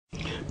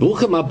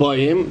Bruchim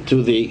Habayim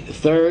to the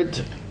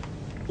third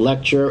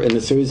lecture in a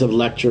series of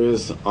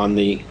lectures on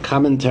the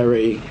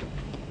commentary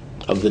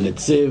of the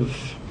Netziv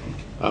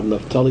of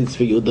Naftali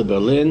Tzvi Yehuda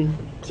Berlin,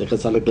 Zecher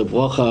Tzaddik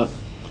Livrocha,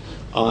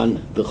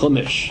 on the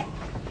Chumash,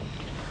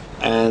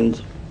 and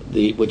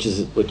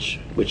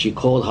which he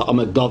called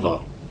Ha'amek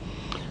Dava.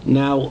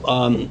 Now,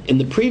 in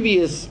the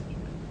previous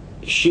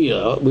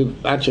Shia,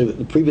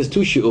 the previous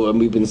two Shiurim,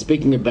 we've been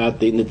speaking about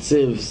the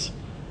Netziv's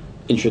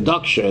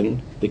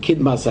introduction, the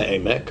Kidmas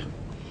HaEmek,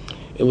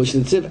 in which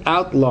Netziv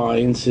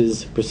outlines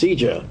his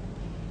procedure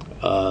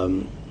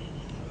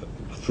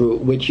through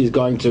which he's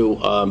going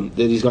to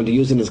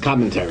use in his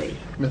commentary.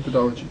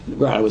 Methodology.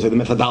 Right, I would say the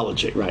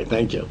methodology. Right,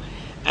 thank you.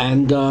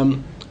 And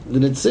the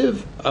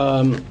Netziv,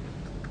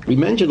 we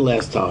mentioned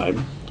last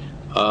time,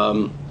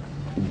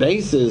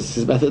 bases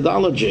his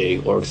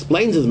methodology or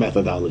explains his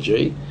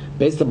methodology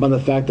based upon the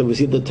fact that we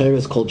see the Torah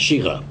is called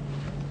Shira,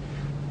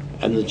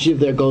 and the Chief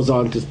there goes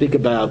on to speak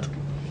about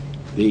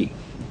the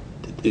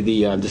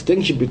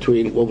distinction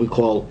between what we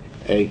call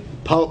a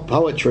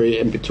poetry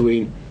and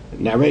between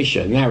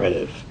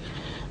narrative,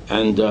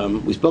 and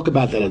we spoke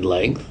about that at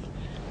length.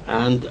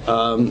 And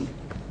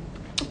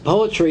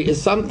poetry is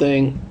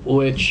something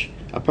which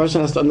a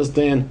person has to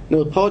understand.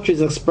 Poetry is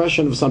an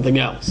expression of something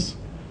else,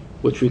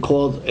 which we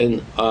called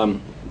in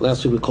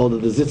last week. We called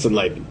it the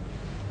Sitzenleben. In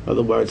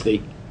other words, the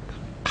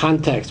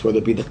context, whether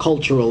it be the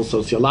cultural,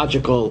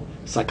 sociological,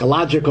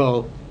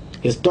 psychological,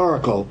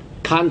 historical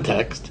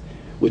context,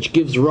 which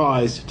gives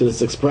rise to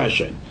this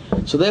expression.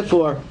 So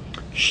therefore,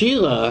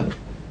 Shira,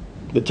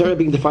 the Torah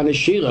being defined as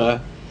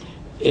Shira,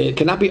 it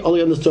cannot be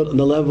only understood on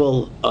the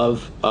level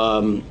of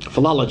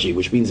philology,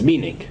 which means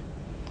meaning.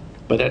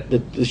 But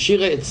the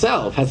Shira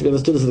itself has to be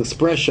understood as an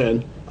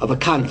expression of a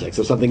context,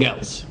 of something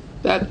else.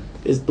 That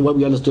is the way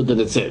we understood the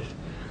Netziv.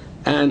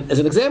 And as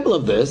an example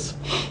of this,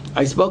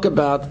 I spoke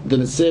about the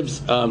Netziv's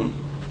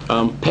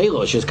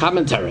Perush, his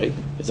commentary,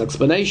 his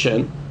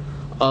explanation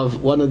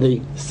of one of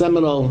the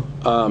seminal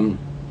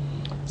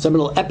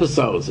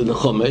episodes in the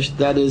Chumash,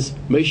 that is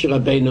Moshe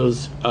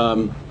Rabbeinu's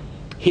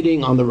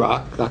hitting on the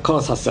rock,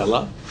 Lakos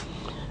Hasela.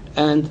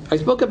 And I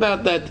spoke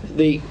about that for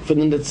the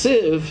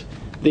Netziv,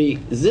 the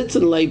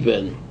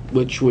Sitzenleben,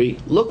 which we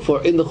look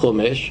for in the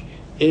Chumash,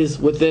 is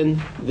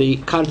within the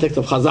context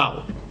of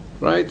Chazal,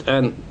 right?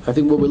 And I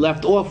think where we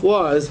left off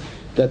was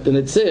that the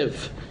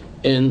Netziv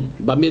in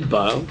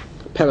Bamidbar,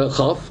 Perek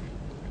Chof,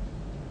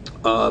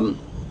 I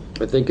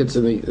think it's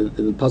in the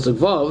Pasuk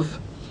Vav,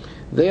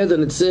 there the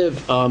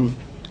Netziv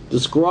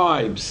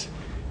describes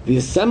the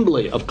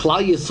assembly of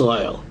Klal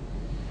Yisrael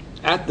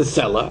at the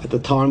cellar at the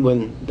time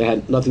when they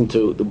had there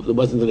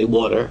wasn't any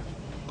water,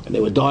 and they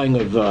were dying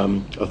of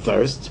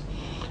thirst.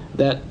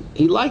 That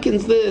he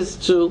likens this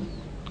to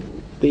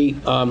the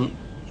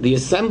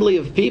assembly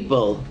of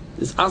people,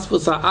 this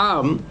Asfus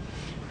Ha'am,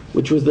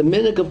 which was the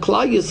minhag of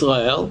Klal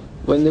Yisrael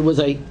when there was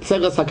a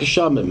Tzeres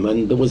HaKeshamim,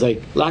 when there was a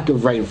lack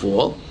of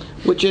rainfall,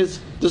 which is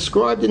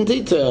described in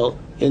detail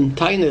in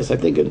Tainus, I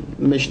think in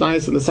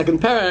Mishnayos in the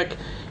second parak,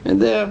 and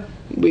there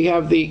we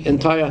have the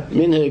entire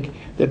minhag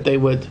that they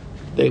would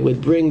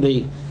bring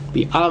the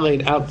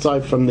ared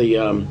outside from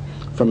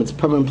its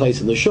permanent place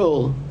in the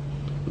shul,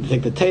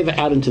 take the teva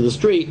out into the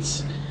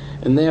streets,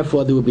 and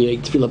therefore there would be a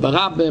tefillah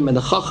barabim, and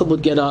the chacham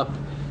would get up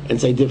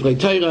and say divrei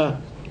Torah,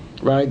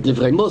 right,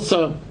 divrei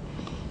Musa,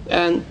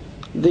 and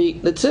the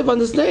Netziv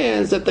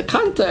understands that the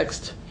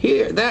context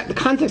here, that the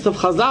context of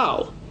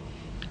Chazal,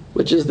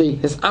 which is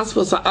his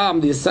Asfos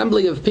Ha'am, the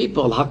assembly of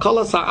people,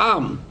 Hakolas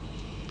Ha'am,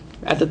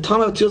 at the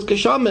time of Tzius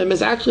Keshamim,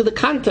 is actually the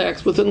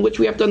context within which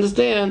we have to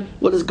understand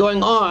what is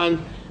going on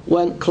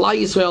when Klal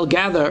Yisrael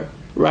gather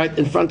right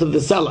in front of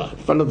the cellar, in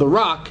front of the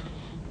rock,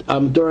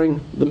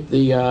 during in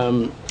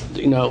the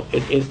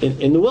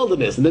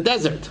wilderness, in the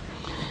desert.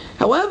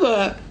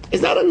 However,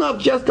 it's not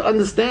enough just to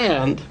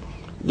understand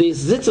the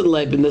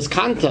Sitzenleben in this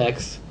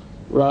context,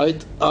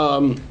 right,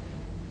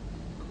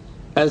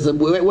 as a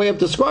way of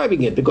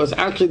describing it, because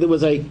actually there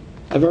was a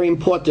very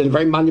important,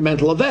 very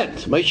monumental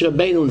event. Moshe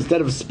Rabbeinu, instead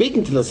of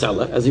speaking to the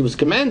cellar as he was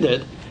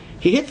commanded,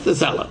 he hits the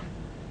cellar,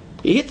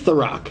 he hits the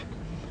rock,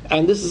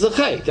 and this is a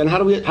chait. And how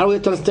do we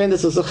understand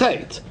this as a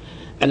chait?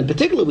 And in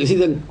particular, we see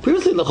that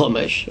previously in the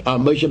Chumash,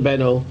 Moshe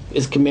Rabbeinu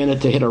is commanded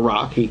to hit a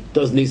rock. He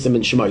does nisim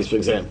in Shemais, for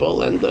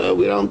example, and the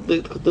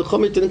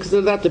Chumash didn't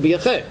consider that to be a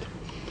chait.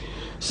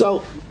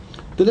 So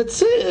the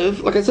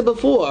Netziv, like I said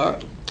before,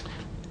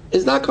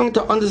 is not going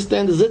to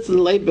understand the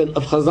Sitzenleben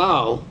of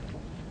Chazal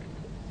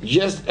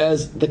just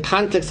as the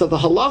context of the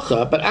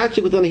halacha, but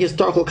actually within a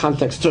historical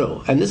context too.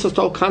 And this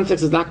historical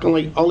context is not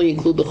going to only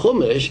include the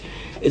Chumash,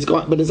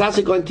 but it's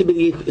actually going to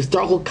be the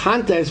historical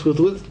context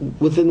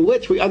within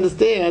which we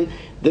understand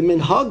the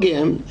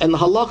minhagim and the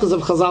halachas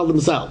of Chazal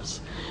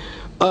themselves.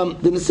 The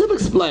Netziv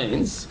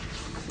explains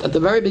at the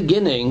very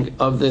beginning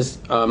of this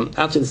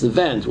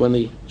event, when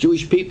the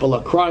Jewish people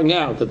are crying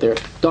out that they're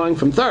dying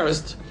from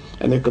thirst,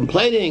 and they're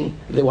complaining,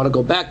 they want to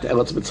go back to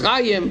Eretz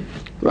Mitzrayim,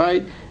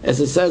 right? As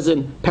it says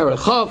in Perek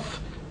Chof,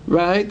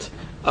 right?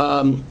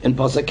 in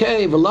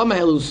Pasakei, V'lama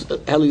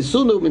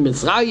helisunu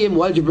mitzrayim,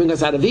 why did you bring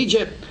us out of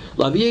Egypt?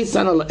 You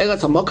brought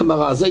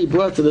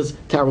us to this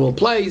terrible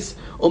place.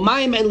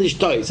 Umayim en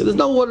lishtoy, so there's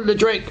no water to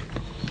drink.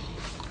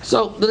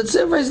 So the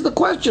Netziv raises the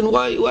question,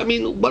 why? I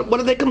mean, what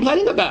are they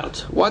complaining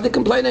about? Why are they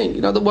complaining?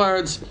 In other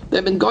words,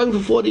 they've been going for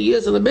 40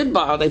 years in the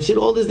Midbar, they've seen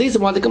all these needs,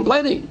 and why are they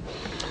complaining?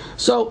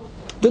 So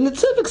the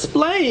Netziv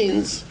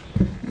explains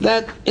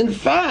that, in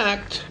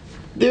fact,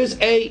 there's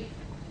a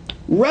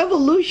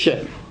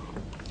revolution.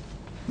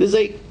 There's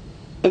a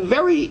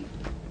very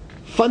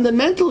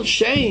fundamental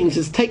change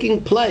is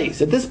taking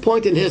place at this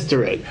point in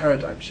history.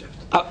 Paradigm shift.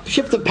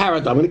 Shift of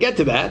paradigm. I'm going to get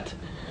to that.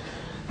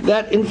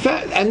 That, in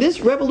fact, and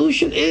this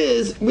revolution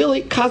is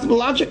really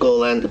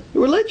cosmological and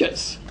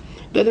religious.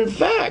 That, in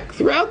fact,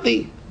 throughout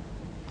the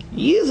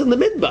years in the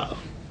Midbar,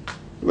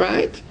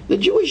 right, the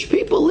Jewish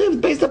people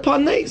lived based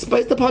upon nace,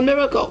 based upon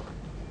miracle,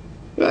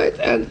 right?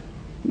 And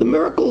the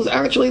miracles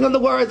actually, in other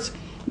words,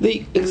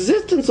 the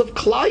existence of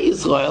Klal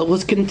Yisrael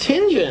was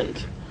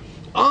contingent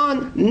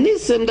on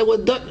nisim that were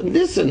done,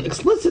 nisim,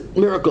 explicit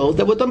miracles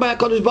that were done by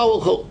HaKadosh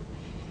Baruch Hu.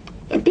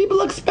 And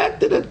people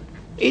expected at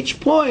each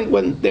point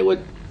when they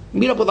would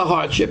meet up with a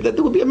hardship that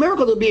there would be a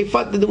miracle, there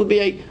would be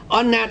a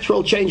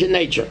unnatural change in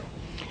nature.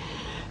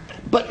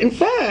 But in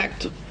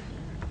fact,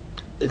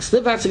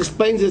 Stivats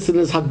explains this in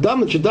his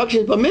Hakdam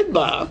introduction to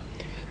Bamidbar.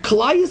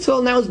 Klal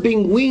Yisrael now is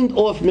being weaned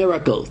off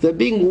miracles. They're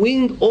being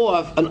weaned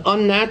off an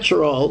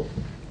unnatural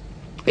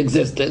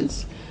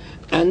existence,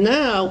 and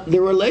now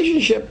the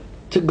relationship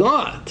to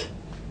God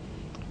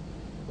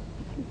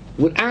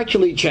would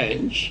actually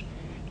change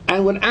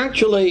and would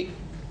actually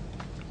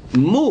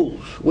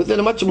move within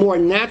a much more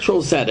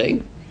natural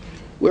setting,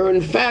 where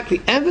in fact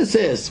the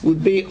emphasis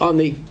would be on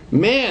the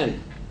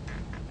man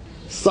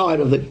side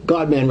of the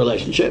God-man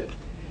relationship,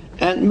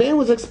 and man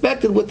was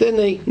expected within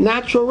the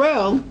natural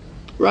realm,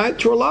 right,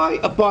 to rely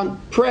upon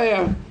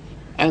prayer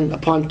and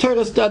upon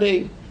Torah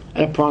study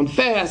and upon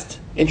fast,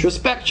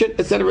 introspection,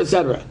 etc.,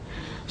 etc.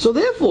 So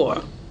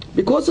therefore,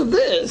 because of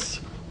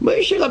this,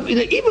 Moshe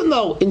Rabbeinu, even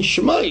though in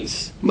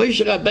Shemais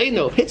Moshe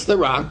Rabbeinu hits the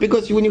rock,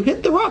 because when you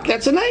hit the rock,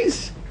 that's an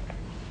ace.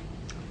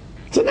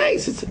 It's an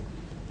ace. It's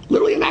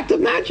literally an act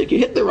of magic. You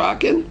hit the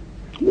rock and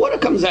water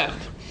comes out.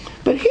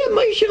 But here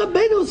Moshe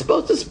Rabbeinu is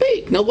supposed to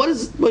speak. Now what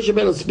is Moshe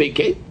Rabbeinu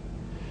speaking?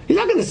 He's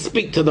not going to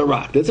speak to the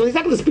rock. He's not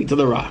going to speak to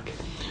the rock.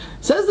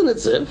 Says the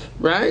Netziv,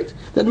 right,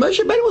 that Moshe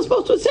Rabbeinu was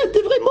supposed to have said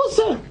Divrei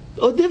Musa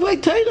or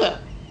Divrei Torah,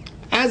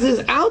 as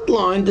is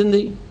outlined in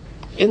the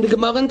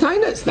Gemara and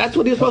Tainis. That's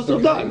what he was supposed to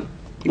have done.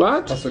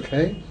 What? That's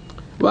okay.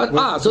 What?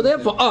 So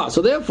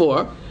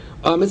therefore,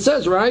 it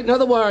says, right. In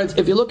other words,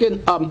 if you look in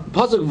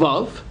Pasuk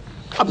Vav,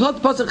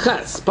 Pasuk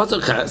Ches,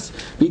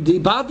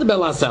 V'dibarta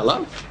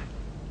belasela,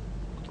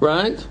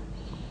 right.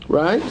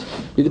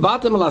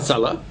 V'dibarta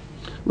belasela,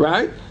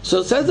 right. So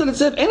it says that it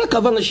says, "Ena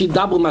kavana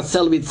shidabu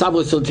masel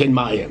v'tzavu sultein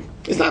mayim."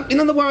 It's not. In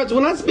other words,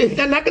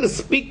 they're not going to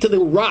speak to the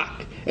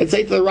rock and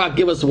say to the rock,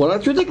 "Give us water."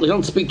 That's ridiculous. You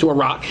don't speak to a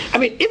rock. I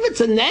mean, if it's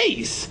a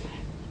nace,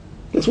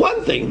 that's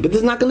one thing, but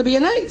there's not going to be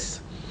a nace.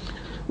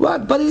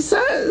 What? But he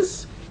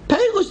says,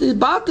 "Perush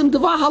dibatim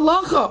devar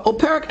halacha or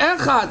perak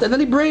echad," and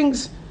then he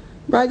brings,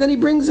 right? Then he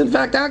brings, in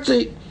fact,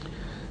 actually,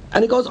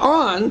 and he goes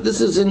on.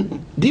 This is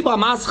in Diba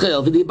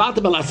Maschil, the dibatim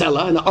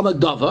belasela, in the Amad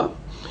Dava.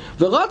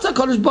 He wanted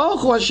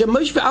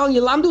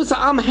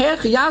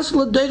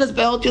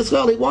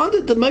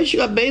the Moshe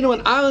Rabbeinu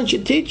and Aaron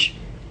should teach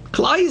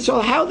Klal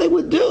Yisrael how they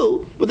would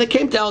do when they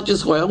came to El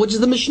Yisrael, which is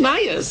the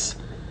Mishnayos,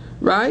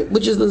 right?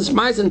 Which is the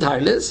Shmais and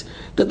Tainis,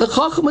 that the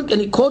Chacham, and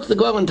he quotes the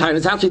Gemara and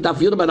Tainis, actually Daf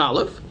Yud and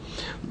Aleph,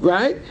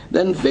 right?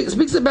 Then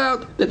speaks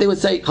about that they would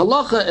say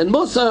Halacha and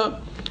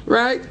Musa,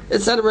 right,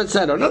 etc.,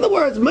 etc. In other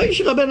words,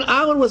 Moshe Rabbeinu and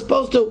Aaron was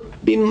supposed to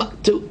be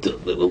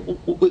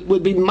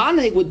would be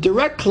manhig, would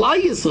direct Klal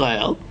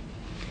Yisrael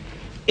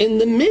in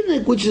the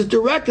minhag which is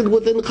directed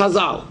within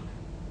Chazal.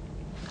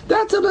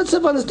 That's how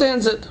Netziv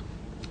understands it,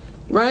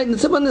 right?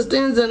 Netziv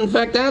understands that, in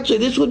fact, actually,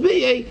 this would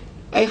be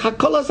a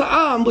Hakolas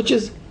Ha'am, which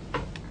is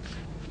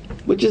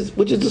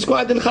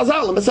described in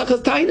Chazal, in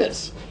Masechas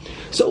Tainis.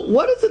 So,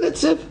 what is the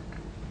Netziv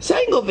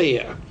saying over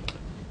here?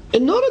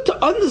 In order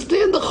to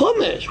understand the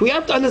Chumash, we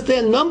have to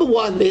understand, number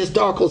one, the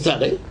historical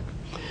setting,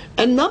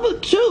 and number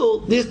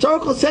two, the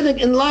historical setting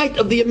in light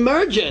of the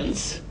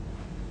emergence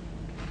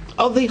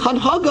of the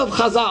Hanhag of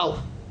Chazal.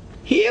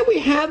 Here we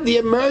have the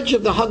emergence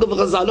of the Hag of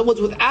Chazal. In other words,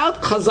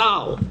 without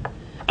Chazal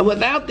and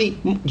without the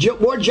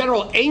more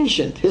general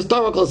ancient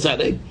historical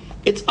setting,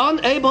 it's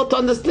unable to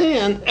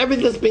understand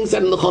everything that's being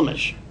said in the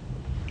Chumash.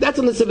 That's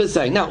what the Netziv is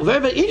saying. Now, very,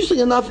 very interesting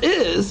enough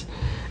is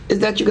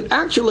that you could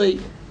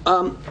actually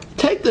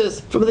take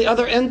this from the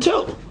other end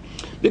too.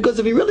 Because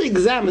if you really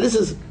examine, this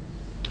is,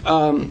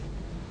 in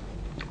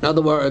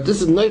other words,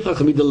 this is Neifach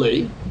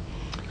Midali.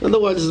 In other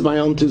words, this is my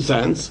own 2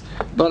 cents.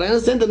 But I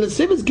understand that the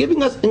Netziv is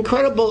giving us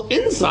incredible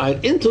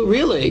insight into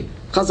really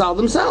Chazal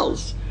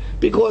themselves.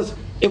 Because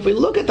if we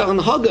look at the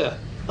Hanhaga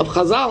of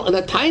Chazal and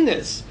the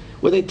Tainis,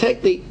 where they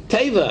take the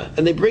Teva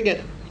and they bring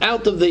it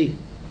out of the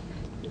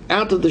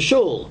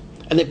shul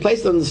and they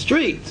place it on the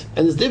street,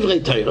 and it's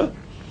Divrei Torah.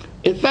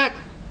 In fact,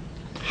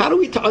 how do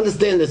we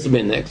understand this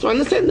minhag? So I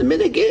understand the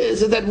minhag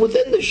is that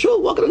within the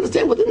shul, one can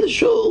understand within the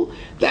shul,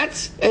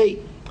 that's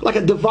like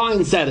a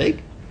divine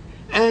setting,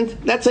 and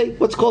that's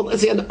what's called,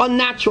 let's say, an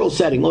unnatural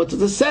setting, or it's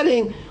a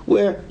setting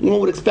where one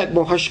would expect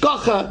more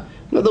hashkafa.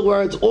 In other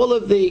words, all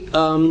of the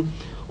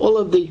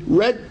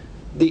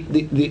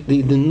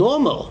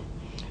normal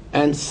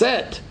and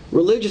set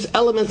religious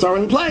elements are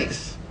in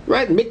place,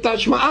 right?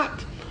 Mikdash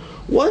ma'at.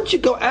 Once you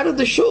go out of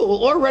the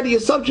shul, already you're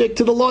subject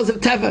to the laws of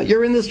teva.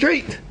 You're in the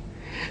street.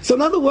 So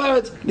in other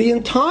words, the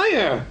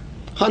entire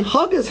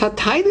Hanhagas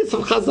Hatainis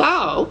of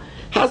Chazal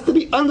has to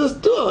be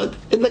understood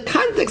in the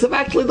context of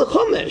actually the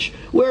Chumash,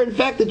 where in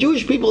fact the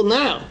Jewish people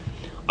now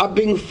are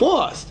being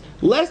forced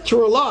less to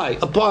rely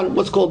upon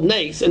what's called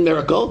nes and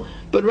miracle,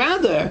 but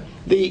rather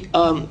the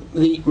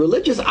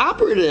religious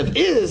operative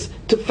is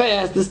to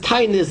fast, this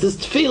tightness, this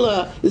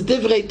tefillah, this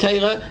divrei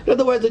Torah. In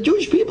other words, the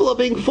Jewish people are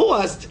being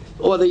forced,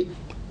 or the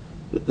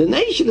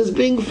nation is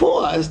being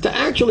forced to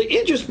actually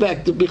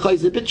introspect, to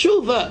because of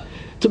b'tshuva,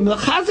 to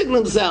mechazik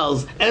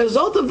themselves, and as a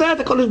result of that,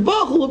 the Kodesh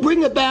Baruch Hu will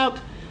bring about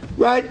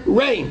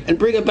rain and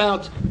bring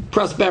about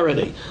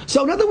prosperity.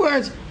 So, in other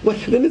words, what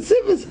the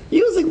Netziv is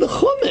using the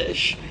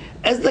Chumash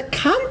as the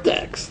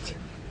context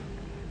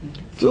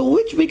through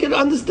which we can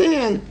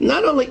understand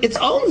not only its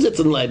own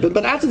Zitzin Leben,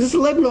 but after this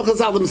Leben of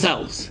Chazal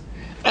themselves.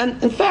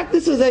 And in fact,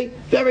 this is a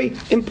very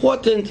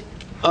important.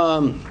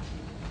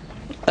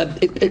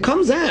 It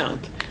comes out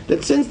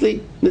that since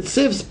the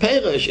Netziv's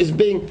parish is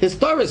being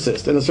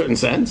historicist in a certain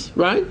sense,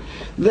 right?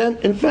 Then,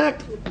 in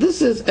fact,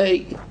 this is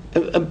a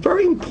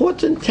very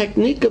important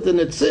technique of the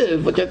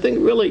Netziv, which I think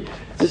really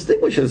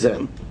distinguishes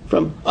him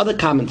from other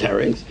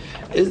commentaries,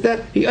 is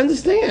that he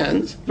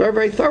understands very,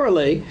 very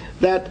thoroughly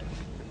that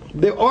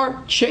there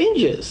are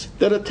changes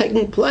that are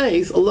taking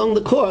place along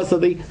the course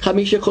of the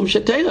Chamisha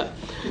Chumshe Torah.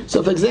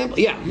 So, for example,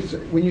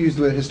 when you use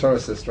the word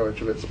historicist,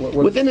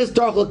 within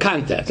historical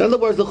context. In other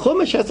words, the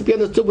Chumash has to be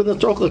understood within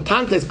historical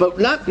context, but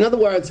not, in other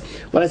words,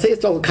 when I say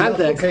historical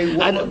context...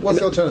 what's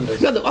the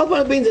alternative? No, the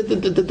alternative means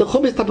that the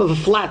Chumash is type of a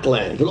flat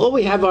land, and all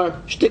we have are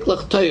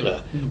shtiklach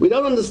Torah. We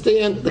don't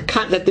understand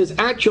that there's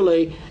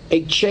actually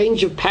a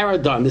change of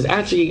paradigm. There's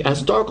actually a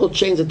historical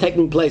change that's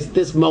taking place at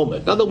this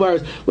moment. In other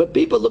words, when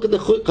people look at the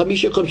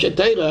Chamisha Chumshe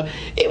Torah,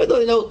 even though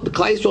they know the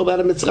Klai Yisrael about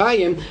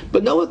Mitzrayim,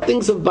 but no one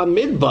thinks of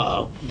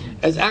Bamidbar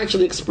as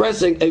actually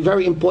expressing a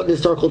very important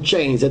historical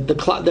change. That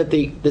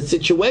the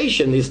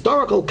situation, the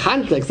historical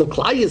context of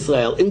Klai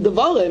Yisrael in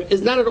Devarim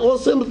is not at all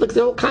similar to the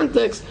historical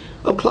context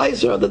of Klai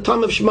Yisrael at the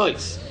time of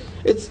Shmos.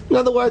 It's, in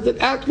other words, that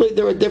actually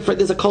there's a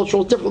different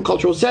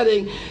cultural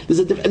setting,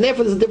 and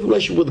therefore there's a different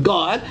relationship with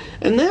God,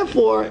 and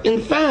therefore, in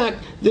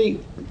fact, the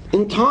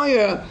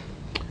entire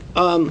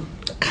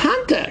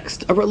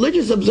context of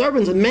religious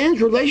observance and man's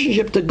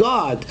relationship to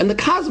God and the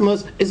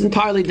cosmos is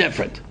entirely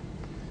different.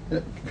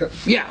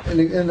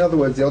 In other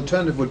words, the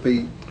alternative would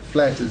be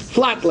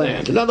flat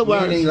land. In other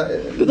words,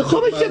 the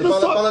Chumash said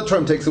the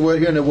term takes a word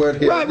here and a word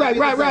here. Right.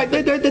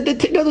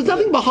 There's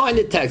nothing behind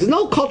the text. There's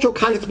no cultural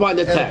context behind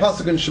the text. And the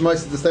pasuk in Shemais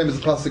is the same as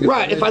the pasuk in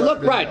Right. If I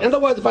look in other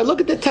words, if I look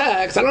at the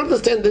text, I don't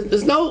understand.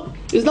 There's no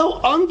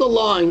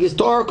underlying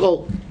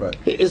historical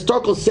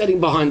setting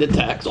behind the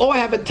text. All I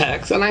have a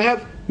text, and I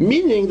have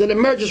meaning that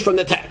emerges from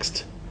the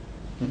text.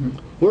 Mm-hmm.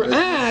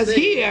 Whereas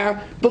here,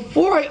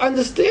 before I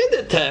understand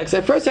the text,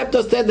 I first have to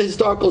understand the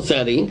historical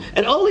setting,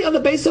 and only on the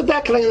basis of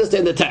that can I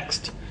understand the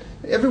text.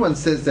 Everyone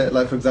says that,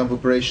 like for example,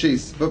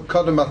 Bereshis, but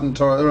Kadam Matan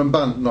Torah,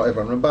 Ramban, not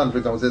everyone, Ramban, for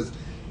example, says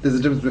there's a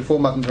difference before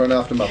Matan Torah and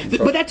after Matan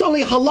Torah. But that's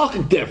only a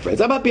halachic difference.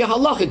 That might be a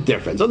halachic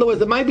difference. In other words,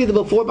 there might be the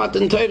before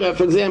Matan Torah,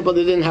 for example,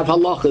 they didn't have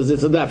halachas,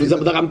 this and that. For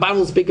example, the Ramban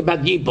will speak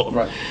about Yibum.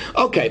 Right.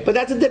 Okay, but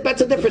that's a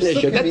different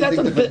issue.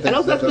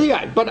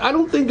 But I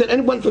don't think that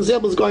anyone, for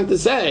example, is going to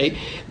say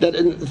that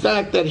in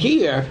fact that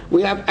here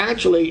we have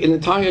actually an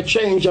entire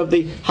change of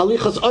the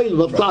halichas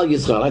oil of Klal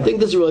Yisrael. I think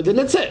this is really the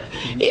Netziv.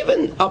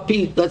 Even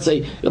let's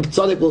say,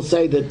 Tzaddik will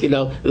say that,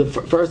 the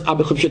first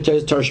Abichum Sheter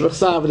is Torah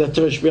Shvachsav, and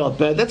Torah Shviel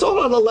Peh. That's all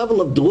on the level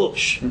of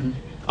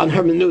on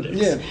hermeneutics.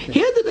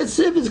 Here the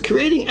Netziv is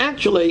creating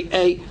actually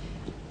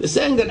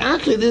saying that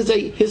actually there's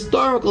a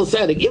historical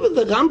setting. Even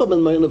the Rambam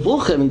in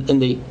Nevuchim in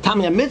the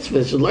Tamei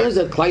Mitzvahs learns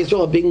that Klai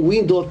Yisrael are being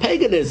weaned off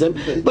paganism,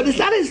 but it's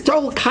not a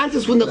historical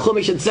context within the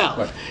Chumash itself.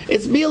 Right.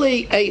 It's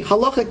merely a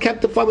halacha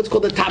kept to find what's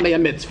called the Tamei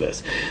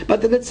Mitzvahs. But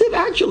the Netziv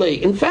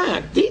actually, in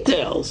fact,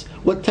 details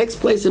what takes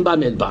place in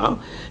Bamidbar.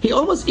 He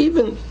almost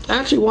even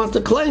actually wants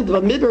to claim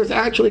that Bamidbar is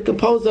actually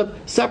composed of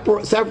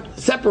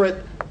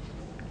separate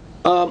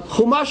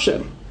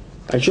Chumashim.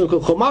 I should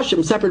call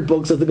Chumashim separate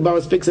books, as the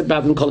Gemara speaks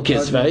about in Kol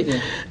Kisvei.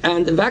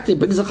 And in fact, he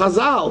brings a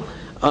Chazal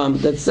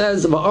that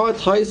says Va'arat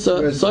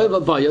Haisa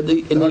Soiva Vaya in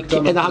the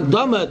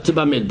Hagdama to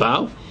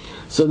Bamidbar.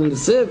 So the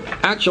Netziv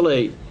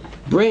actually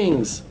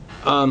brings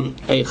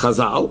a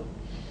Chazal,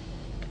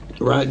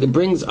 right? It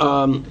brings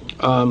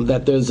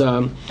that there's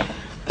a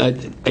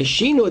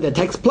Shino that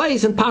takes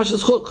place in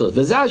Parshas Chukoth.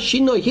 V'zah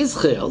Shino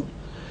Yizchel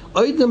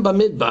Oidem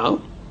Bamidbar,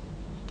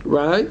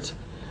 right? Right?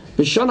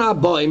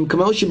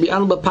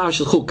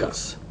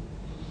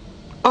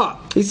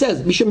 He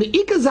says,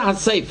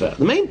 the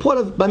main point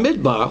of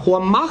Bamidbar, who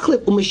are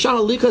machlif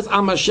u'mishal lichas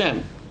am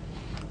Hashem.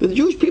 The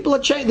Jewish people are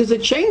changing. There's a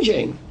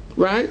changing,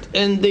 right?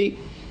 In the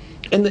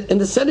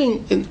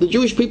setting, in the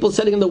Jewish people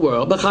setting in the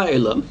world,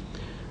 b'cha'ilam,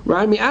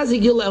 right? Mi'az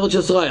higil el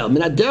Yisrael,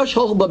 min ader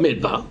shol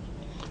b'midbar.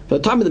 For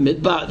the time of the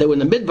midbar, they were in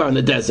the midbar in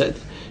the desert.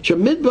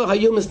 Shemidbar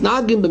hayum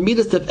misnagim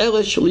b'midas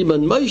teferish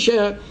liman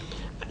Moshe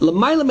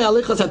l'mayla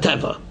me'alichas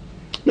hateva.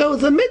 No,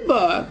 it's a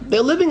midbar.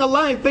 They're living a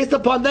life based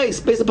upon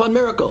this, based upon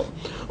miracle.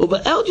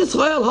 Uva el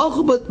Yisrael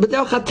halchu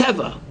b'der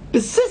chateva.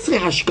 B'sisri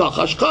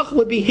hashkacha. Hashkacha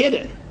would be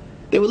hidden.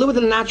 They would live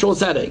within a natural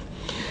setting.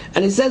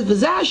 And he says,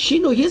 V'zah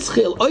shinu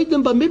yischil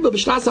oidem b'midbar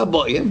b'shnas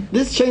haboyim.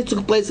 This change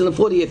took place in the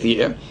 40th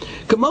year.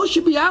 K'mo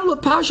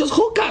shebiyalu pashas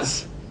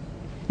chukas.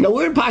 Now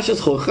we're in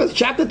Pashas Chukas,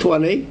 chapter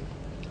 20,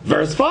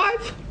 verse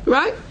 5,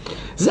 right?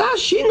 Zah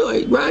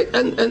shinui, right?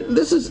 And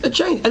this is a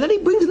change. And then he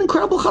brings an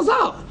incredible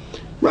chazal,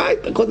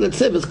 right? According to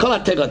Netziv, it's kol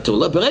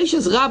ha-teratula,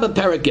 Bereshis Rabba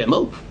Perek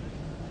Gimel,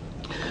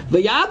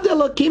 V'yavd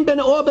Elokim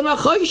ben or ben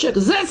ha-choshech,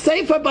 Zeh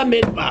Sefer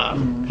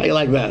Bamidbar. How you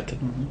like that?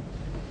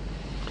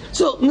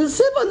 So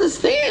Netziv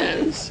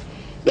understands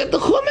that the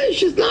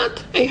Chumash is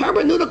not a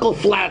hermeneutical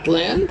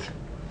flatland,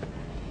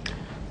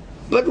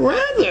 but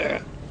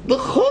rather the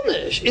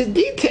Chumash is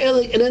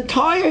detailing an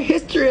entire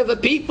history of a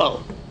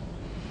people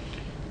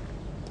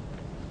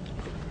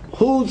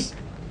whose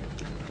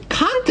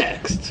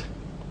context,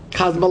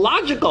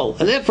 cosmological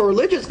and therefore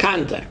religious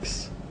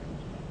context,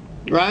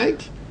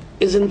 right,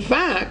 is in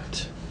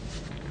fact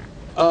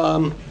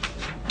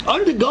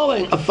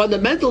undergoing a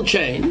fundamental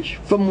change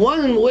from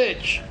one in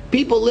which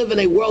people live in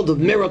a world of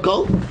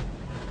miracle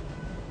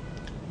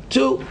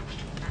to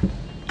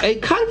a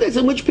context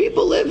in which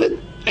people live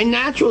in a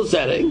natural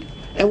setting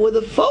and where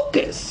the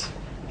focus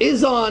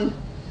is on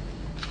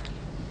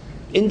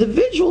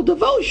individual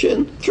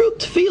devotion through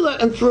tefillah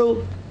and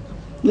through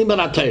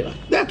limud Torah.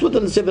 That's what the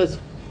Netziv is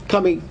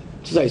coming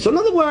to say. So in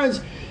other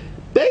words,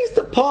 based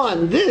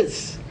upon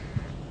this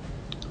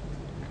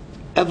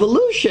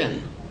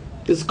evolution,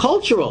 this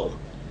cultural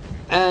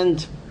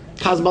and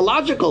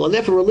cosmological and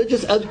therefore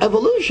religious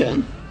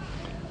evolution,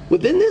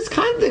 within this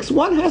context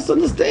one has to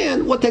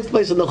understand what takes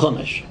place in the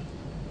Chumash.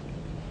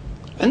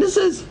 And this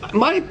is, in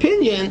my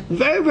opinion,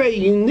 very, very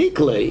unique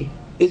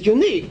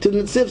to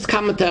the Netziv's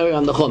commentary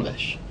on the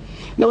Chumash.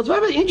 Now, what's very,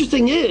 very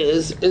interesting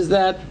is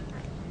that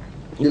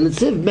the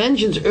Netziv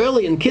mentions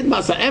early in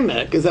Kidmas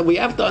HaEmek is that we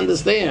have to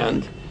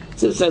understand,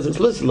 Netziv says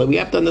explicitly, we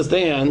have to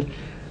understand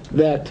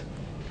that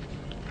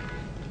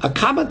a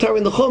commentary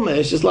in the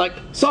Chumash is like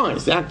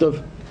science, the act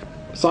of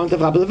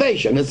scientific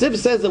observation. Netziv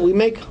says that we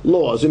make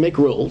laws, we make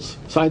rules,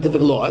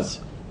 scientific laws.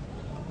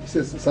 He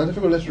says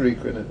scientific or literary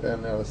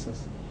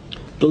analysis.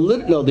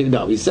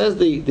 No. He says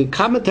the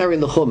commentary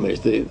in the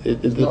Chumash, the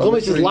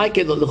Chumash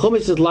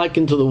is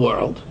likened to the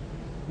world,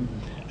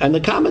 and the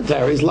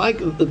commentary is like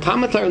the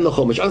commentary in the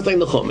Chumash. Understanding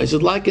the Chumash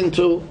is likened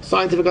to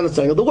scientific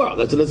understanding of the world.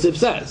 That's what Netziv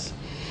says.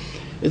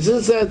 It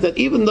says that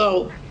even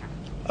though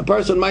a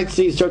person might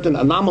see certain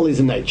anomalies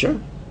in nature,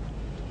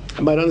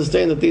 and might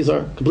understand that these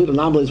are complete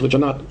anomalies which are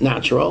not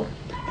natural,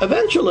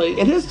 eventually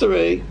in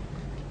history,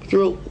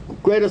 through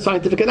greater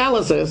scientific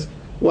analysis,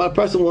 a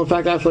person will in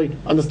fact actually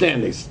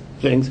understand these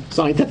things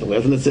scientifically,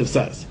 as the Netziv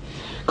says.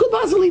 Could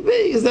possibly be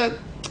is that,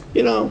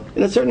 in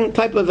a certain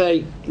type of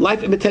a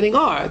life imitating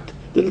art,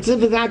 the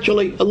Netziv is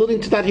actually alluding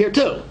to that here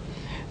too.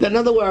 That in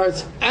other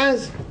words,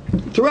 as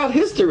throughout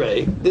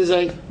history, there's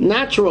a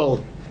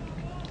natural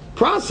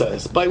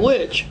process by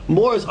which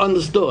more is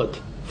understood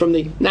from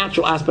the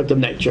natural aspect of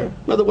nature.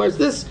 In other words,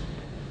 this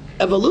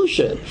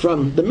evolution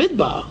from the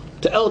Midbar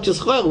to El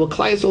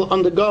Yisrael will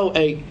undergo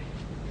a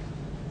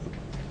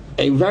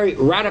very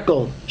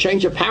radical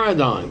change of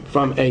paradigm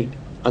from a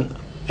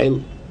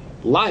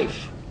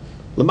life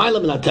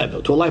l'mayla min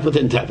ha-teva to a life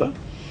within Teva,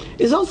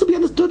 is also be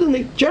understood in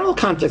the general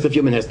context of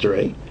human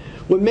history,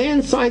 where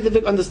man's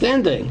scientific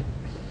understanding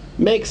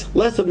makes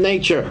less of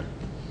nature,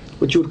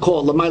 which you would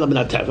call l'mayla min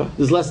ha-teva.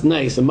 There's less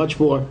nice and much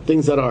more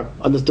things that are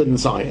understood in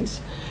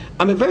science.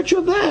 And in virtue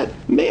of that,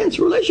 man's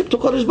relationship to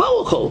Kodesh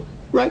Baruch Hu,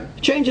 right,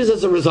 changes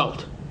as a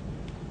result.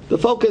 The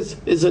focus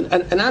is, and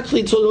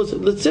actually, so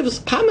the Netziv's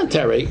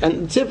commentary,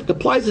 and Netziv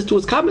applies this to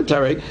his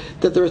commentary,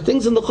 that there are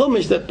things in the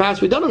Chumash that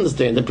perhaps we don't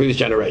understand in previous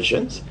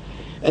generations,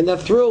 and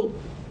that through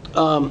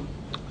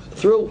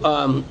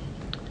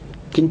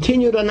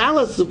continued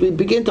analysis, we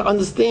begin to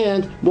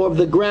understand more of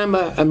the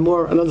grammar and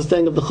more an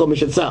understanding of the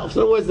Chumash itself.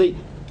 So in other words,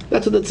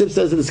 that's what the Netziv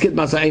says in the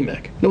Kidmas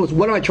HaEmek. In other words,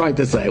 what am I trying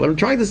to say? What I'm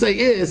trying to say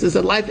is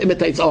that life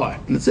imitates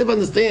art. The Netziv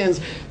understands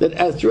that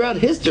as throughout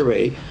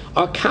history,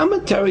 our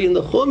commentary in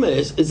the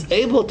Chumash is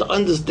able to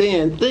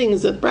understand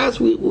things that perhaps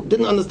we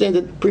didn't understand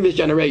in previous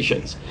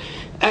generations.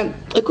 And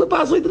it could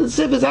possibly be that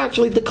the Netziv is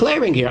actually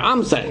declaring here,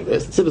 I'm saying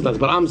this, the Netziv is not,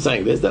 but I'm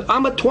saying this, that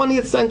I'm a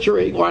 20th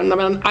century, or I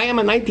am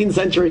a 19th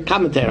century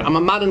commentator. I'm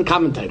a modern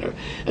commentator.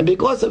 And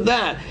because of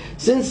that,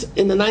 since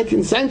in the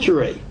 19th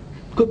century,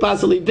 could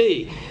possibly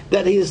be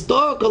that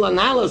historical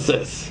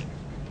analysis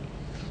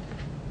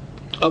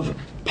of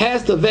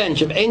past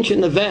events, of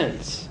ancient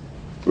events,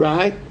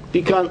 right,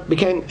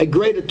 became a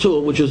greater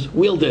tool which was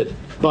wielded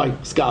by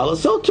scholars,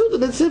 so too the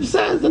Netziv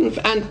says, and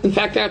in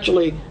fact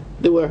actually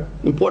there were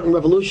important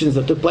revolutions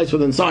that took place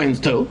within science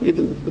too,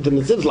 even within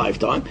the Netziv's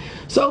lifetime.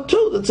 So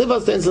too the Netziv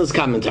understands in his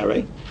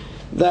commentary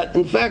that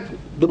in fact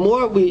the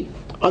more we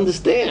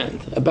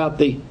understand about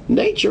the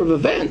nature of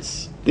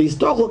events, the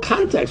historical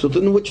context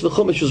within which the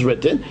Chumash was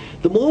written,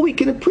 the more we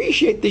can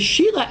appreciate the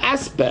Shira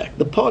aspect,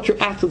 the poetry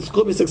aspect of the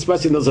Chumash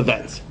expressing those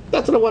events.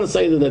 That's what I want to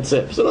say in the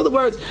Netziv. So in other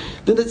words,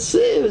 the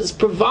Netziv is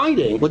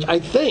providing, which I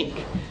think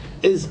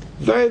is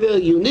very,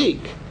 very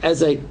unique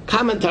as a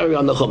commentary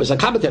on the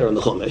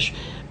Chumash,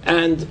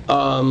 and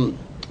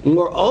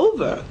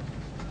moreover,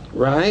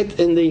 right,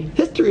 in the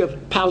history of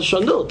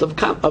Parshanut,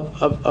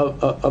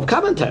 of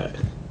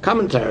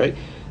commentary,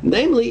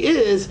 namely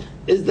is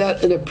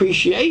that an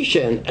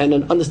appreciation and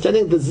an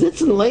understanding of the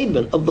Zitz and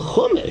Laban of the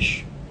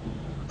Chumash.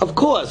 Of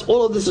course,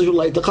 all of this is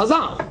related to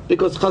Chazal,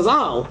 because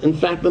Chazal, in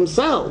fact,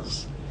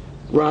 themselves,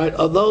 right,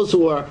 are those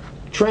who are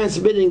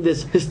transmitting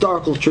this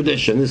historical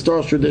tradition,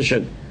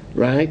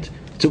 right,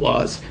 to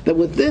us. That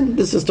within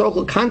this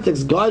historical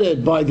context,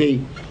 guided by the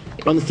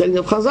understanding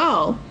of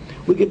Chazal,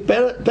 we could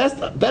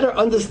better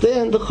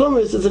understand the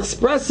Chumash is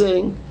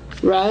expressing,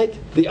 right,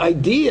 the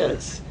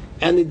ideas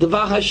and the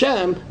Devar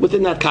Hashem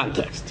within that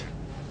context.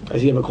 I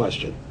see you have a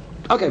question.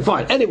 Okay,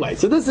 fine. Anyway,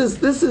 so this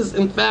is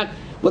in fact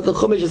what the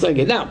Chumash is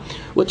saying. Now,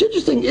 what's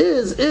interesting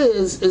is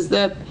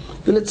that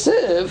the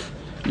Netziv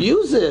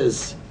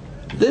uses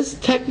this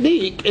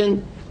technique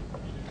in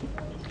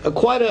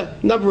quite a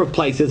number of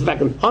places, in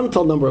fact, an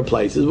untold number of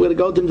places. We're going to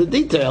go into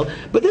detail,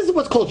 but this is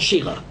what's called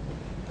Shira.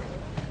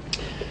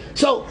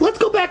 So let's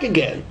go back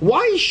again.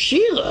 Why is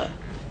Shira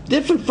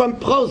different from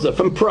prose? The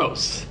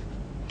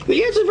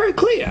answer is very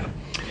clear.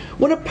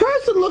 When a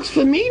person looks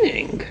for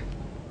meaning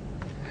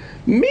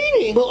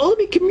will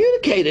only be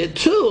communicated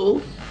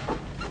to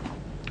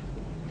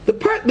the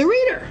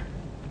reader.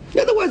 In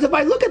other words, if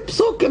I look at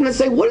Psukim and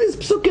say, what does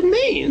Psukim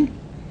mean?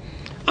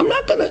 I'm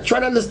not going to try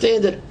to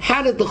understand it.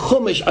 How did the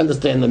Chumash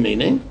understand the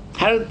meaning?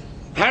 How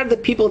did the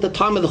people at the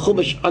time of the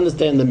Chumash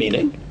understand the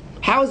meaning?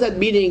 How is that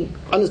meaning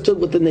understood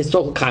within the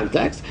historical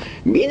context?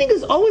 Meaning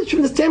is always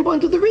from the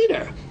standpoint of the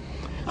reader.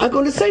 I'm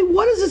going to say,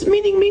 what does this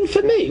meaning mean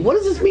for me? What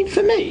does this mean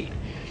for me?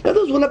 In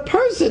other words, when a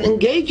person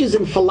engages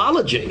in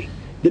philology,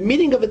 the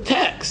meaning of a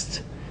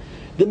text,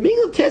 the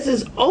meaning of the text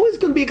is always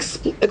going to be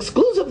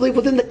exclusively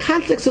within the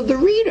context of the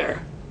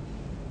reader.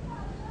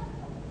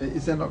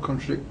 Is that not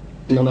contradict?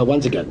 No,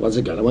 once again.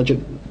 I want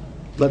you...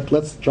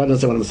 Let's try to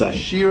understand what I'm saying.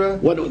 Shira?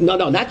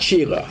 No, not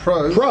Shira.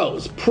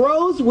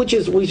 Prose, which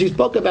we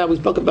spoke about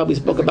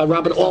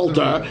Robert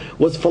Alter,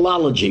 was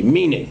philology,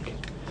 meaning.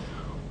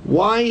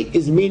 Why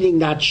is meaning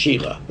not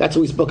Shira? That's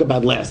what we spoke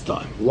about last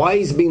time. Why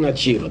is meaning not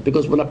Shira?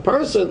 Because when a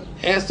person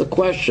asks a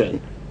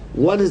question,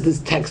 what does this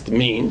text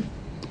mean?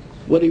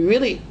 What he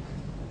really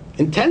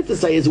intends to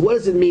say is, what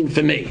does it mean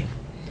for me?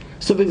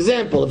 So, for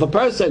example, if a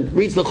person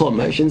reads the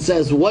Chumash and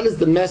says, what is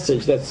the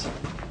message that's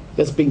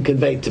being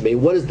conveyed to me?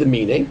 What is the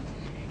meaning?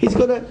 He's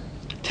going to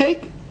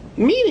take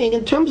meaning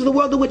in terms of the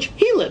world in which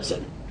he lives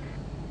in.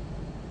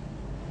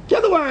 In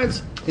other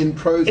words, in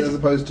prose as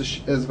opposed to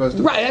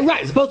right,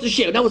 as opposed to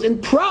shir. In other words, in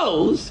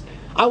prose,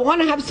 I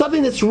want to have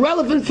something that's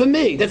relevant for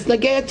me, that's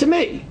negayah to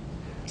me.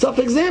 So,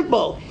 for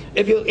example,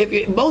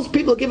 if most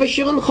people give a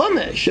shir on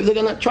Chumash, if they're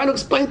going to try to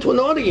explain to an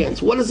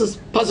audience what does this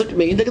pasuk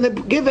mean, they're going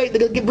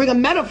to bring a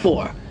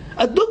metaphor,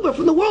 a dugma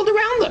from the world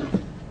around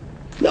them.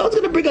 No one's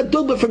going to bring a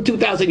dugma from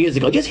 2,000 years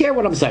ago. Just hear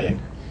what I'm saying.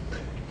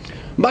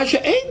 Masha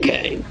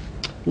Enkein,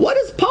 what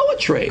is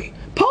poetry?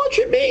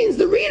 Poetry means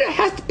the reader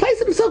has to place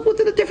himself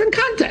within a different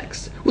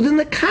context, within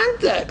the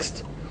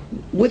context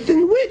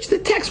within which the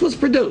text was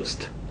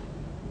produced.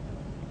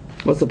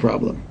 What's the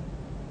problem?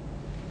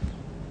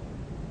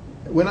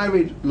 When I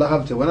read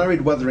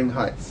Wuthering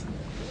Heights,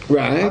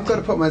 right, I've got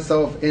to put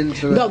myself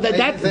into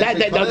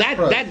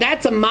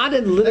that's a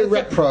modern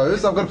literary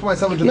prose. I've got to put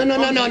myself into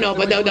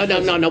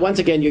no. Once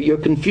again, you're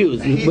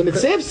confused. When the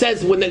Netziv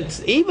says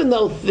even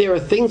though there are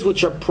things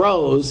which are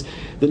prose,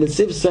 the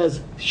Netziv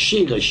says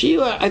shira.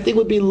 Shira, I think,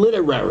 would be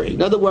literary.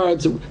 In other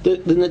words, the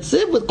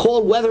Netziv would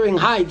call Wuthering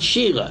Heights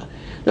shira.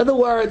 In other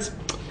words,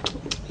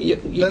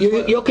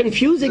 you're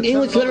confusing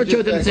English literature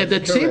with the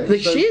Netziv. The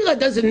shira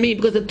doesn't mean,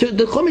 because the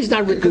Chumash is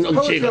not written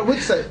on shira.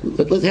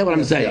 Let's hear what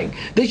I'm saying.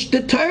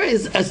 The Torah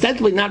is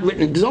ostensibly not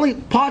written. There's only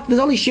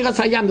shiras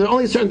hayam. There are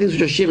only certain things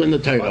which are shira in the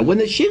Torah. When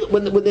the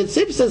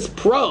Netziv says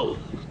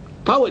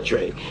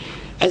poetry,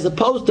 as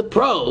opposed to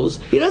prose,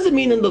 he doesn't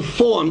mean in the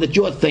form that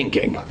you're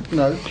thinking.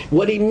 No.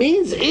 What he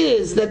means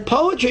is that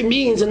poetry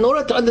means, in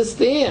order to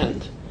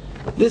understand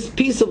this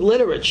piece of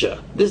literature,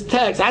 this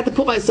text, I had to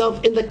put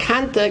myself in the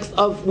context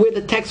of where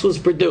the text was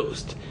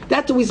produced.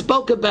 That's what we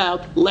spoke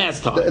about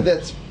last time.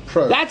 That's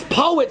prose. That's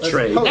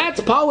poetry.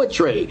 That's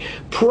poetry.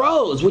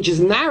 Prose, which is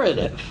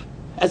narrative,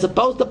 as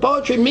opposed to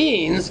poetry,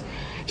 means,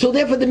 so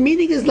therefore the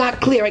meaning is not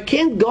clear. I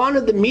can't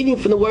garner the meaning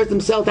from the words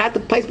themselves. I have to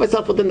place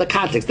myself within the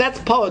context. That's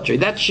poetry.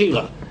 That's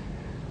shira.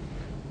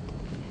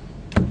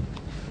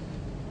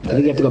 I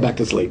think you have to go back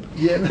to sleep.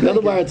 Yeah. In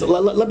other words,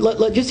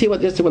 just hear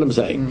what I'm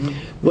saying.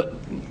 Mm-hmm. What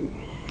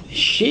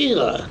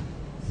Shira?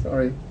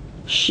 Sorry.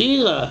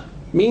 Shira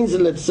means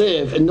in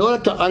Netziv, in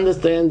order to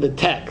understand the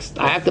text,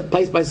 I have to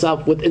place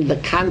myself within the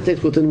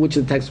context within which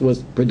the text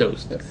was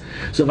produced. Yes.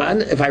 So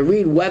if I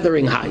read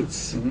Wuthering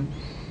Heights,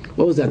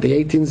 what was that, the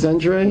 18th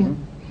century?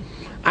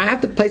 I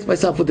have to place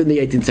myself within the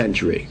 18th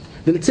century.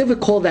 The Netziv would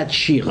call that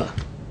Shira.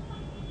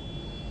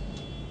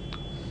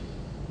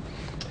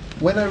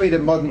 When I read a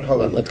modern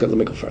poem... Let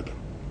me go further.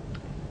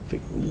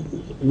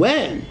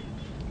 When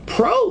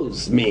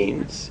prose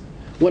means...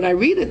 When I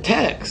read a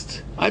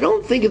text, I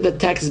don't think of the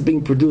text as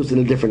being produced in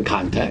a different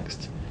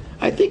context.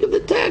 I think of the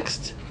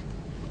text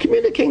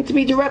communicating to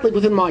me directly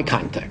within my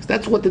context.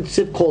 That's what the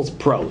Netziv calls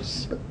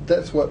prose. But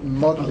that's what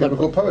modern people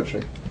call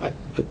poetry.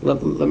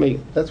 Let me...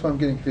 That's why I'm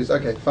getting confused.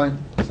 Okay,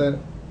 fine. Say it.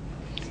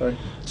 Sorry.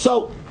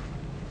 So,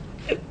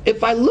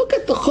 if I look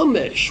at the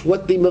Chumash,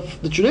 what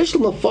the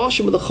traditional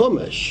Mefarshim of the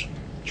Chumash,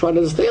 trying to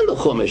understand the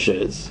Chumash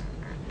is,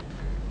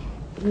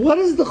 what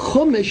does the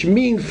Chumash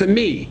mean for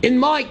me, in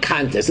my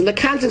context, in the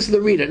context of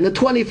the reader, in the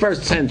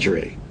 21st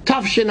century?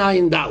 Tafshin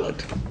Ayin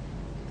Dalet.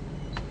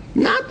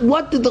 Not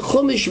what did the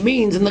Chumash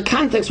means in the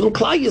context when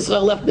Klal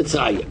Yisrael left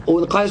Mitzrayim, or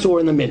when the Klal Yisrael were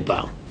in the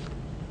Midbar.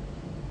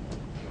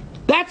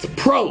 That's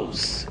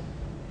prose.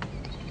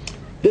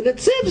 The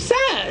Netziv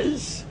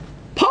says,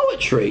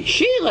 poetry,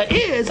 Shira,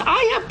 is, I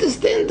have to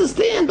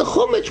understand the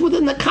Chumash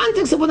within the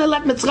context of when they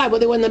left Mitzrayim, when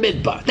they were in the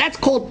Midbar. That's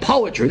called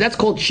poetry, that's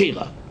called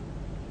Shira.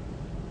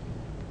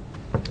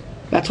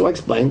 That's what I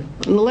explained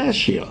in the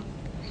last year.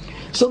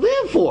 So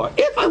therefore,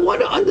 if I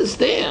want to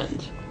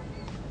understand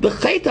the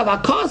Chet of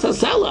Akas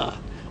HaSela,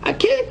 I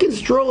can't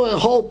construe a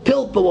whole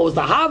pilpa. What was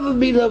the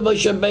Havamina of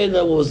Moshe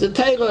Rabbeinu? What was the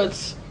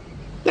Teretz?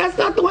 That's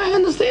not the way I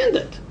understand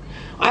it.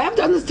 I have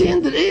to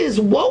understand it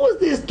is, what was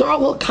the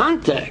historical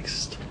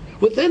context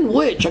within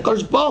which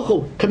HaKadosh Baruch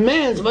Hu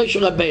commands Moshe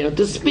Rabbeinu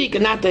to speak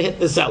and not to hit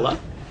the Selah,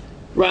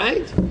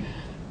 right?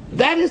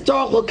 That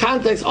historical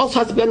context also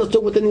has to be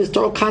understood within the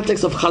historical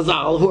context of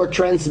Chazal, who are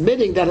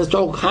transmitting that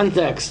historical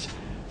context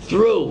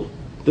through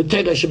the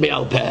Torah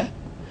Shebe'al Peh,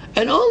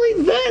 and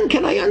only then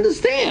can I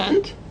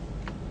understand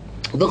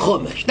the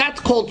Chumash.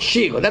 That's called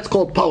Shira, that's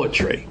called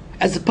poetry,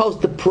 as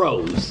opposed to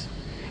prose.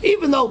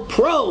 Even though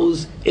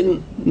prose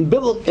in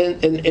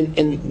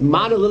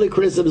modern literary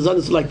criticism is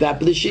understood like that,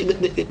 but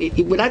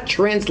it would not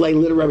translate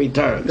literary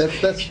terms.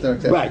 That's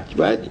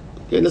right.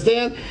 You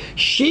understand?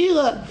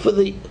 Shira for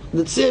the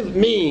Netziv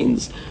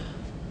means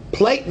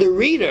the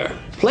reader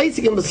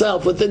placing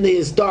himself within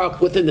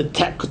the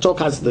text,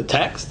 of the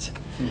text,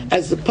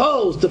 as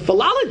opposed to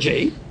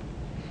philology,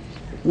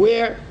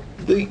 where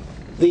the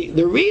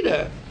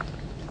reader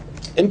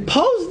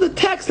imposes the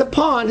text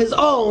upon his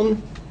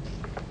own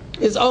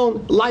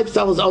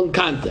lifestyle, his own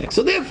context.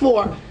 So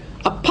therefore,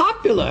 a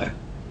popular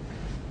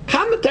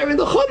commentary in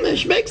the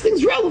Chumash makes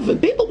things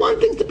relevant. People want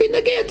things to be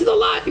negated to their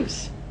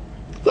lives.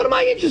 What am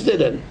I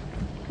interested in?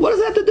 What does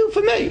that have to do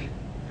for me?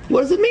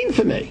 What does it mean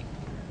for me?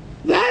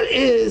 That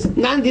is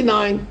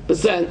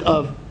 99%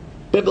 of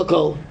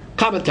biblical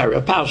commentary,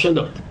 of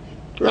Parshanut,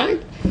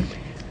 right?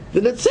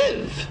 The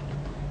Netziv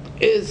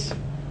is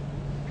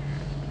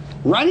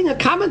writing a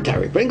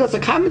commentary, bringing us a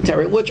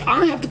commentary, which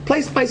I have to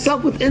place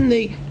myself within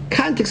the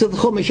context of the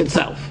Chumash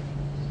itself.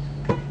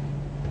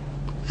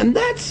 And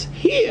that's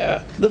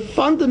here the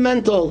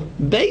fundamental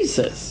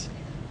basis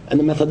and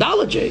the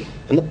methodology,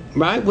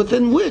 right,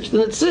 within which the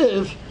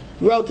Netziv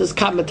wrote this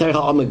commentary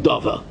Ha'amik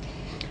Dova.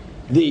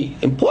 The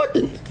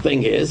important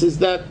thing is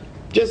that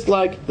just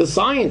like the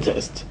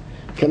scientist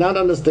cannot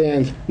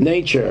understand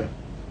nature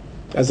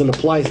as it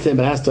applies to him,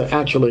 it has to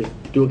actually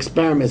do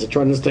experiments to try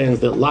to understand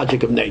the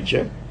logic of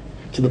nature,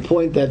 to the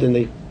point that in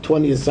the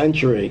 20th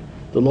century,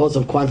 the laws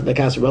of quantum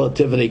mechanics and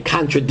relativity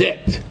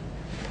contradict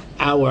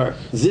our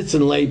Zitz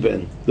and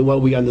Laban, the way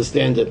we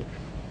understand it,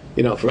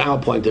 from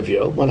our point of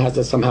view. One has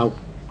to somehow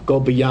go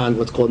beyond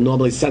what's called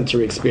normally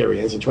sensory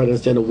experience and try to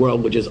understand a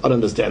world which is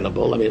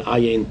ununderstandable. I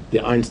mean, the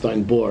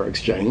Einstein-Bohr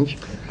exchange.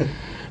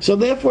 So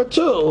therefore,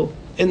 too,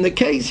 in the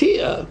case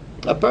here,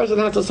 a person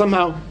has to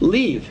somehow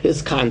leave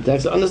his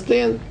context and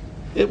understand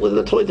it with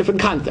a totally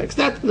different context.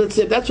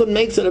 That's what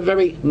makes it a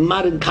very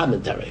modern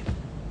commentary.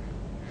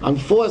 I'm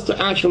forced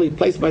to actually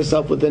place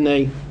myself within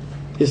a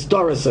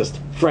historicist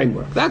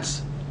framework.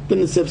 That's the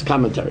Netziv's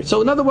commentary.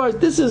 So in other words,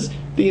 this is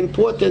the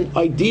important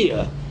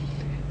idea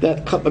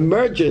that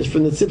emerges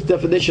from the Netziv's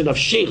definition of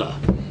Shira.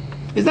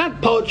 It's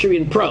not poetry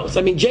and prose.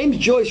 I mean, James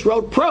Joyce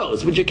wrote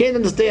prose, but you can't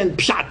understand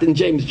pshat in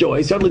James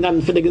Joyce, certainly not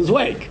in Finnegan's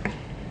Wake.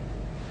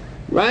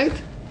 Right?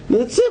 The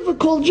Netziv would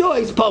call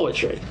Joyce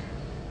poetry.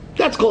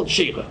 That's called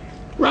Shira.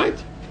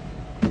 Right?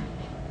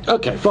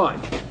 Okay,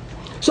 fine.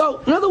 So,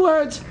 in other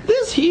words,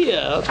 this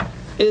here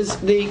is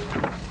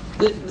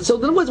so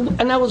in other words,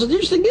 and now what's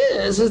interesting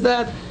is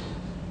that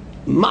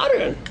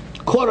modern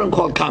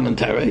quote-unquote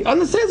commentary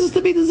understands this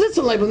to be the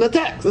Zitzel from the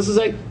text. This is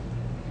a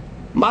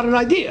modern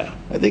idea.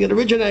 I think it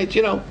originates,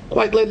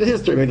 quite late in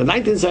history, maybe the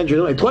 19th century,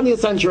 like 20th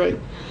century.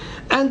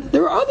 And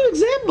there are other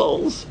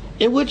examples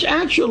in which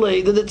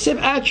actually the Netziv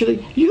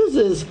actually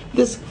uses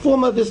this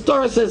form of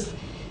historicist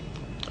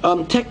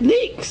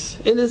techniques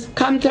in his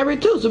commentary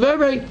too. So very,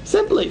 very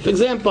simply, for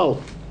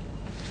example,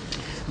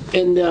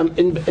 in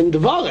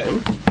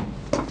Devarim,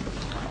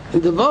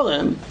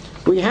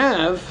 we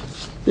have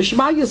the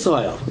Shema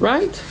Yisrael,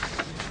 right?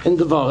 In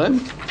Devarim,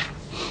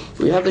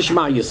 we have the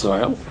Shema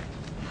Yisrael,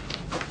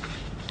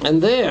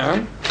 and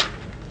there,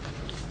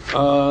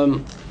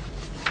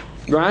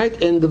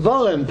 right, in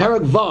Devarim,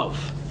 Perek Vav,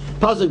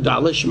 Pasuk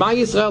Dalet, Shema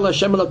Yisrael,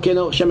 Hashem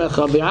Elokeinu, Hashem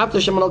Echad, V'ahavta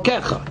Hashem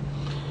Elokecha.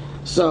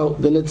 So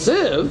the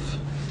Netziv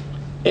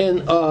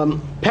in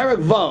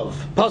Perek Vav,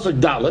 Pasuk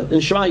Dalet,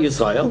 in Shema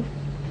Yisrael.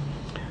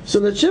 So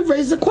the Netziv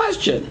raises a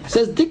question. It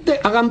says,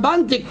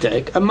 Aramban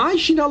dictate, Amai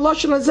Shina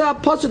Lashon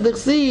Hazeh Pasuk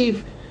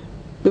Netziv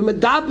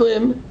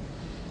b'Medabrim,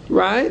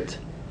 right?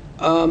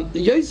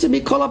 Yosef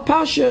Mikol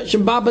Pasha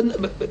Shembaban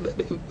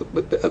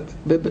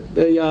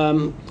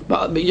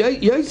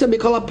Yosef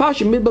Mikol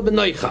Pasha Midba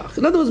B'Noichach.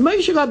 In other words,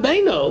 Moshe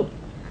Rabbeinu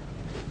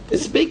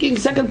is speaking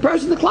second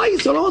person to Klal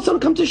Yisrael. All of a sudden,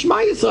 come to Shema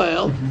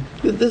Yisrael.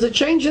 There's a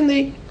change in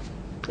the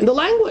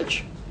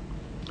language.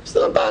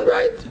 Still not bad,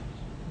 right?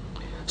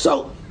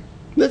 So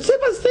the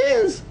Netziv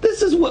understands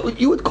this is what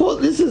you would call,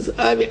 this is,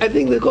 I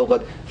think they call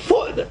it,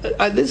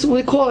 this is what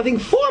we call, I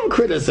think, form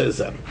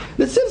criticism.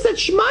 The Netziv said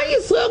Shema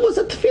Yisrael was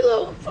a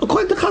tefillah,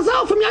 according to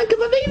Chazal, from Yankov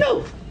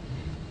Avinu.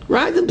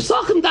 Right? In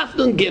Pesachim Daf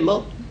Nun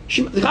Gimel,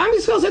 the Am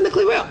Yisrael said the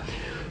Klirel.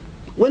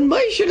 When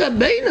Moshe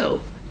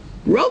Rabbeinu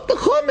wrote the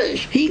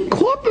Chumash, he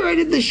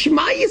incorporated the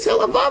Shema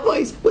Yisrael of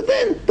Avos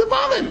within the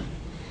Devarim.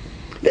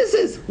 This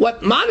is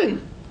what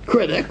modern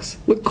critics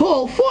would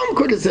call form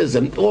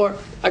criticism, or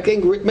I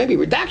think maybe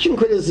redaction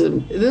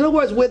criticism. In other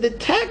words, where the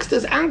text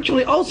is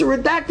actually also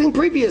redacting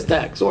previous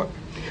texts. So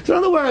in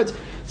other words,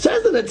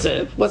 says the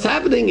Netziv, what's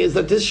happening is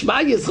that this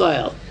Shema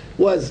Yisrael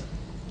was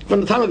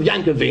from the time of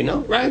Yankov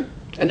Avinu, right?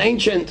 An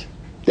ancient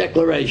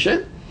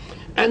declaration.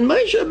 And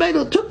Moshe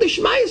Rabbeinu took the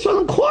Shema Yisrael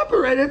and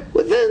incorporated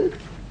within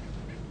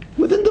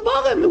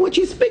Devarim, in which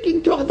he's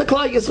speaking to the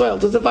Klal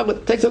Yisrael. As if I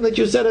would take something that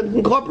you said and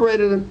incorporate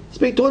it and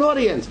speak to an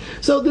audience.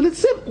 So the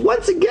Netziv,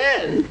 once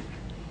again,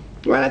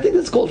 right, I think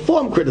it's called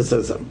form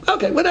criticism.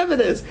 Okay, whatever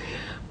it is.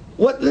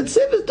 What the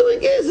Netziv is doing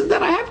is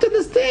that I have to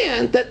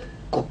understand that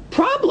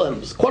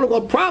problems,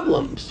 quote-unquote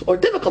problems, or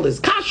difficulties,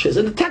 kashas,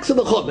 in the text of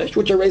the Chumash,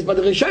 which are raised by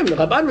the Rishonim, the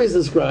Rabban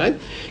raises the scribe,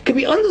 can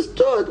be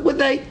understood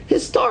with a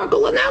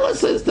historical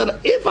analysis,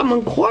 that if I'm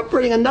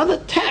incorporating another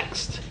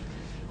text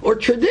or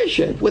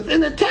tradition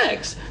within a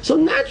text, so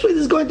naturally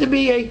there's going to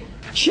be a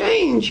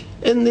change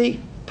in the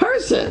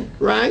person,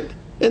 right?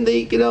 In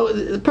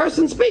the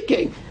person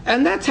speaking.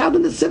 And that's how the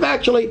Netziv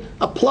actually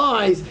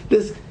applies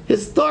this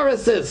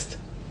historicist,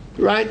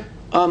 right,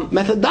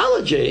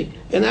 methodology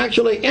in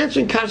actually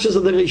answering kashas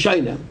of the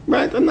Rishonim,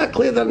 right? I'm not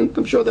clear that,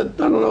 I'm sure that, I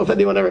don't know if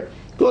anyone ever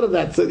thought of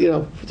that, so,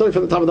 it's only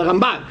from the time of the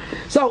Ramban.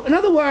 So, in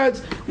other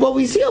words, what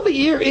we see over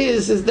here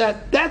is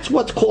that that's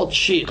what's called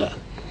Shira.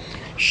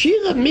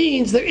 Shira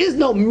means there is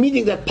no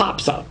meaning that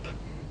pops out.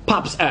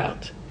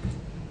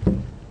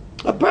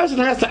 A person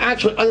has to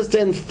actually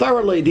understand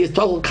thoroughly the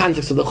historical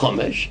context of the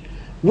Chumash,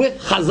 with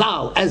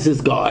Chazal as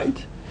his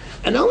guide.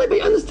 And only by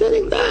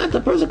understanding that, a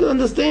person can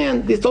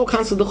understand the historical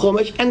context of the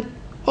Chumash, and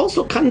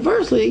also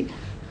conversely,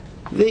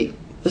 the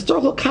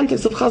historical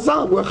context of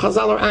Chazal, where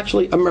Chazal are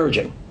actually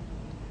emerging.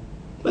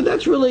 But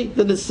that's really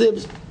the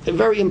Netziv's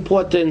very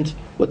important,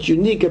 what's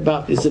unique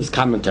about the Netziv's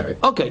commentary.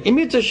 Okay, in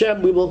Mitzvah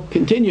Hashem, we will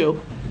continue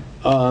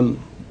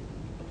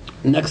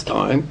next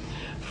time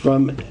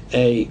from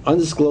a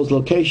undisclosed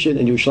location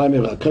in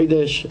Yerushalayim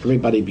HaKodesh.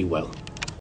 Everybody be well.